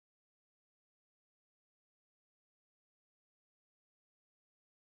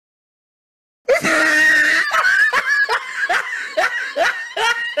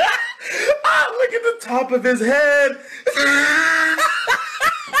top of his head.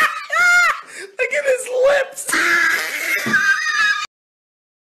 Look at his lips.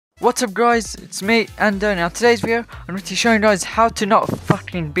 What's up guys, it's me Ando. Now today's video I'm going to show you guys how to not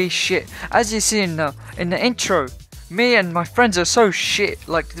fucking be shit. As you see in the intro, me and my friends are so shit,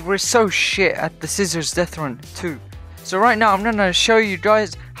 like we're so shit at the CIZZORZ Deathrun 2. So right now I'm going to show you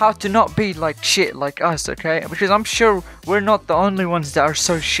guys how to not be like shit like us, okay? Because I'm sure we're not the only ones that are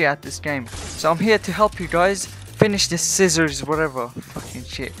so shit at this game. So I'm here to help you guys finish this CIZZORZ whatever fucking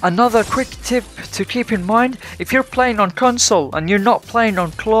shit. Another quick tip to keep in mind: if you're playing on console and you're not playing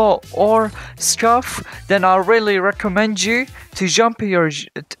on claw or scuff, then I really recommend you to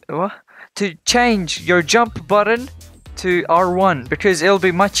change your jump button to R1, because it'll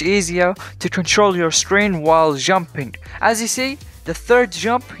be much easier to control your screen while jumping. As you see, the third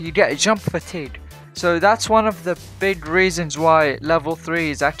jump you get jump fatigue. So that's one of the big reasons why level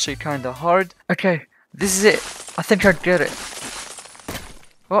 3 is actually kinda hard. Okay, this is it. I think I get it.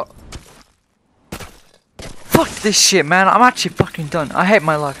 What? Fuck this shit, man. I'm actually fucking done. I hate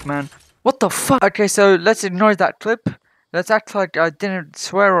my life, man. What the fuck? Okay, so let's ignore that clip. Let's act like I didn't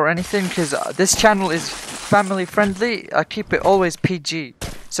swear or anything, because this channel is family friendly. I keep it always PG.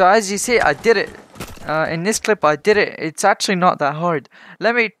 So as you see, I did it. In this clip, I did it. It's actually not that hard.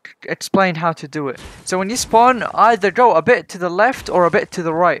 Let me explain how to do it. So when you spawn, either go a bit to the left or a bit to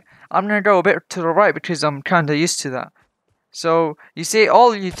the right. I'm gonna go a bit to the right because I'm kinda used to that. So you see,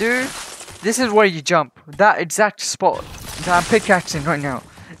 all you do, this is where you jump. That exact spot that I'm pickaxing right now.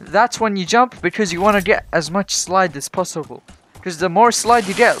 That's when you jump, because you want to get as much slide as possible. Because the more slide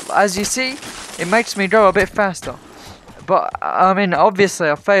you get, as you see, it makes me go a bit faster. But I mean, obviously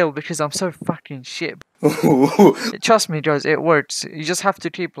I failed because I'm so fucking shit. Trust me guys, it works. You just have to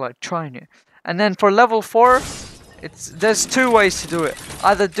keep like trying it. And then for level 4, there's two ways to do it.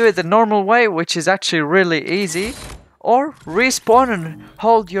 Either do it the normal way, which is actually really easy, or respawn and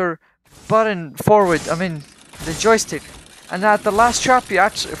hold your button forward, I mean the joystick. And at the last trap you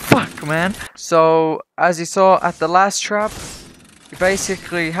actually, fuck man. So as you saw at the last trap, you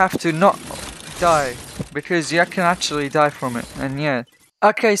basically have to not die, because you can actually die from it. And yeah.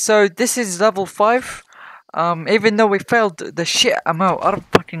 Okay, so this is level 5. Even though we failed the shit amount, I don't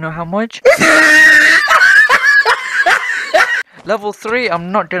fucking know how much. Level 3,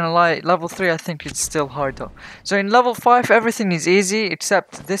 I'm not gonna lie, level 3 I think it's still harder. So in level 5 everything is easy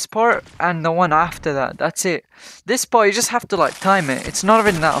except this part and the one after that. That's it. This part you just have to like time it. It's not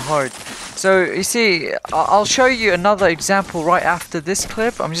even that hard. So you see, I'll show you another example right after this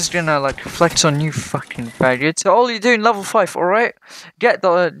clip. I'm just gonna like flex on you fucking faggots. So all you do in level 5, alright? Get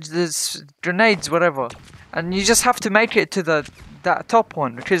the grenades, whatever. And you just have to make it to that top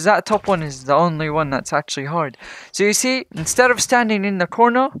one, because that top one is the only one that's actually hard. So you see, instead of standing in the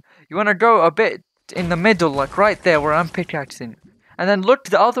corner, you want to go a bit in the middle, like right there where I'm pickaxing. And then look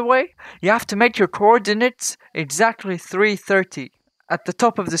the other way. You have to make your coordinates exactly 330 at the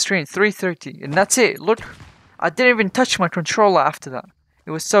top of the screen, 330, and that's it. Look, I didn't even touch my controller after that.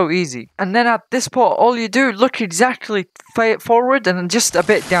 It was so easy. And then at this part, all you do, look exactly forward and then just a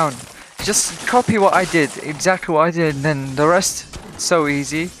bit down. Just copy what I did, exactly what I did, and then the rest, it's so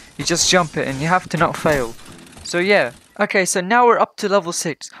easy. You just jump it and you have to not fail. So yeah. Okay, so now we're up to level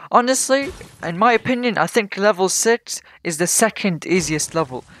 6. Honestly, in my opinion, I think level 6 is the second easiest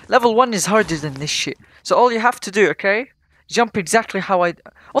level. Level 1 is harder than this shit. So all you have to do, okay? Jump exactly how I...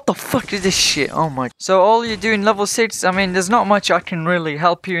 What the fuck is this shit? Oh my... So all you do in level 6, I mean, there's not much I can really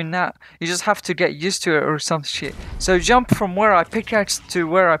help you in that. You just have to get used to it or some shit. So jump from where I pickaxed to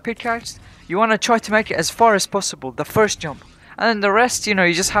where I pickaxed. You want to try to make it as far as possible, the first jump. And then the rest, you know,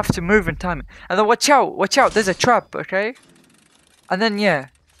 you just have to move and time it. And then watch out, there's a trap, okay? And then, yeah.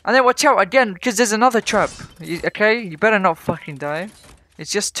 And then watch out again, because there's another trap. Okay? You better not fucking die.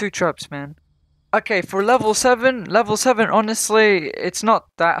 It's just 2 traps, man. Okay, for level 7, honestly, it's not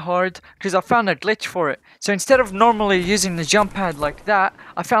that hard, because I found a glitch for it. So instead of normally using the jump pad like that,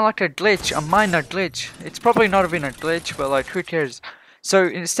 I found like a glitch, a minor glitch. It's probably not even a glitch, but like, who cares? So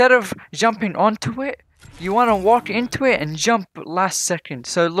instead of jumping onto it, you want to walk into it and jump last second.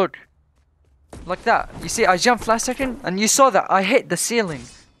 So look, like that. You see, I jumped last second, and you saw that I hit the ceiling.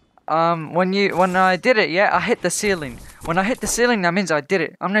 When I did it, yeah, I hit the ceiling. When I hit the ceiling, that means I did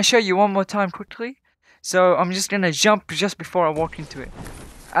it. I'm gonna show you one more time quickly. So I'm just gonna jump just before I walk into it.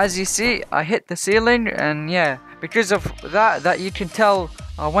 As you see, I hit the ceiling, and yeah, because of that you can tell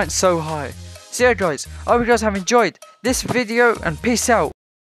I went so high. So yeah guys, I hope you guys have enjoyed this video, and peace out.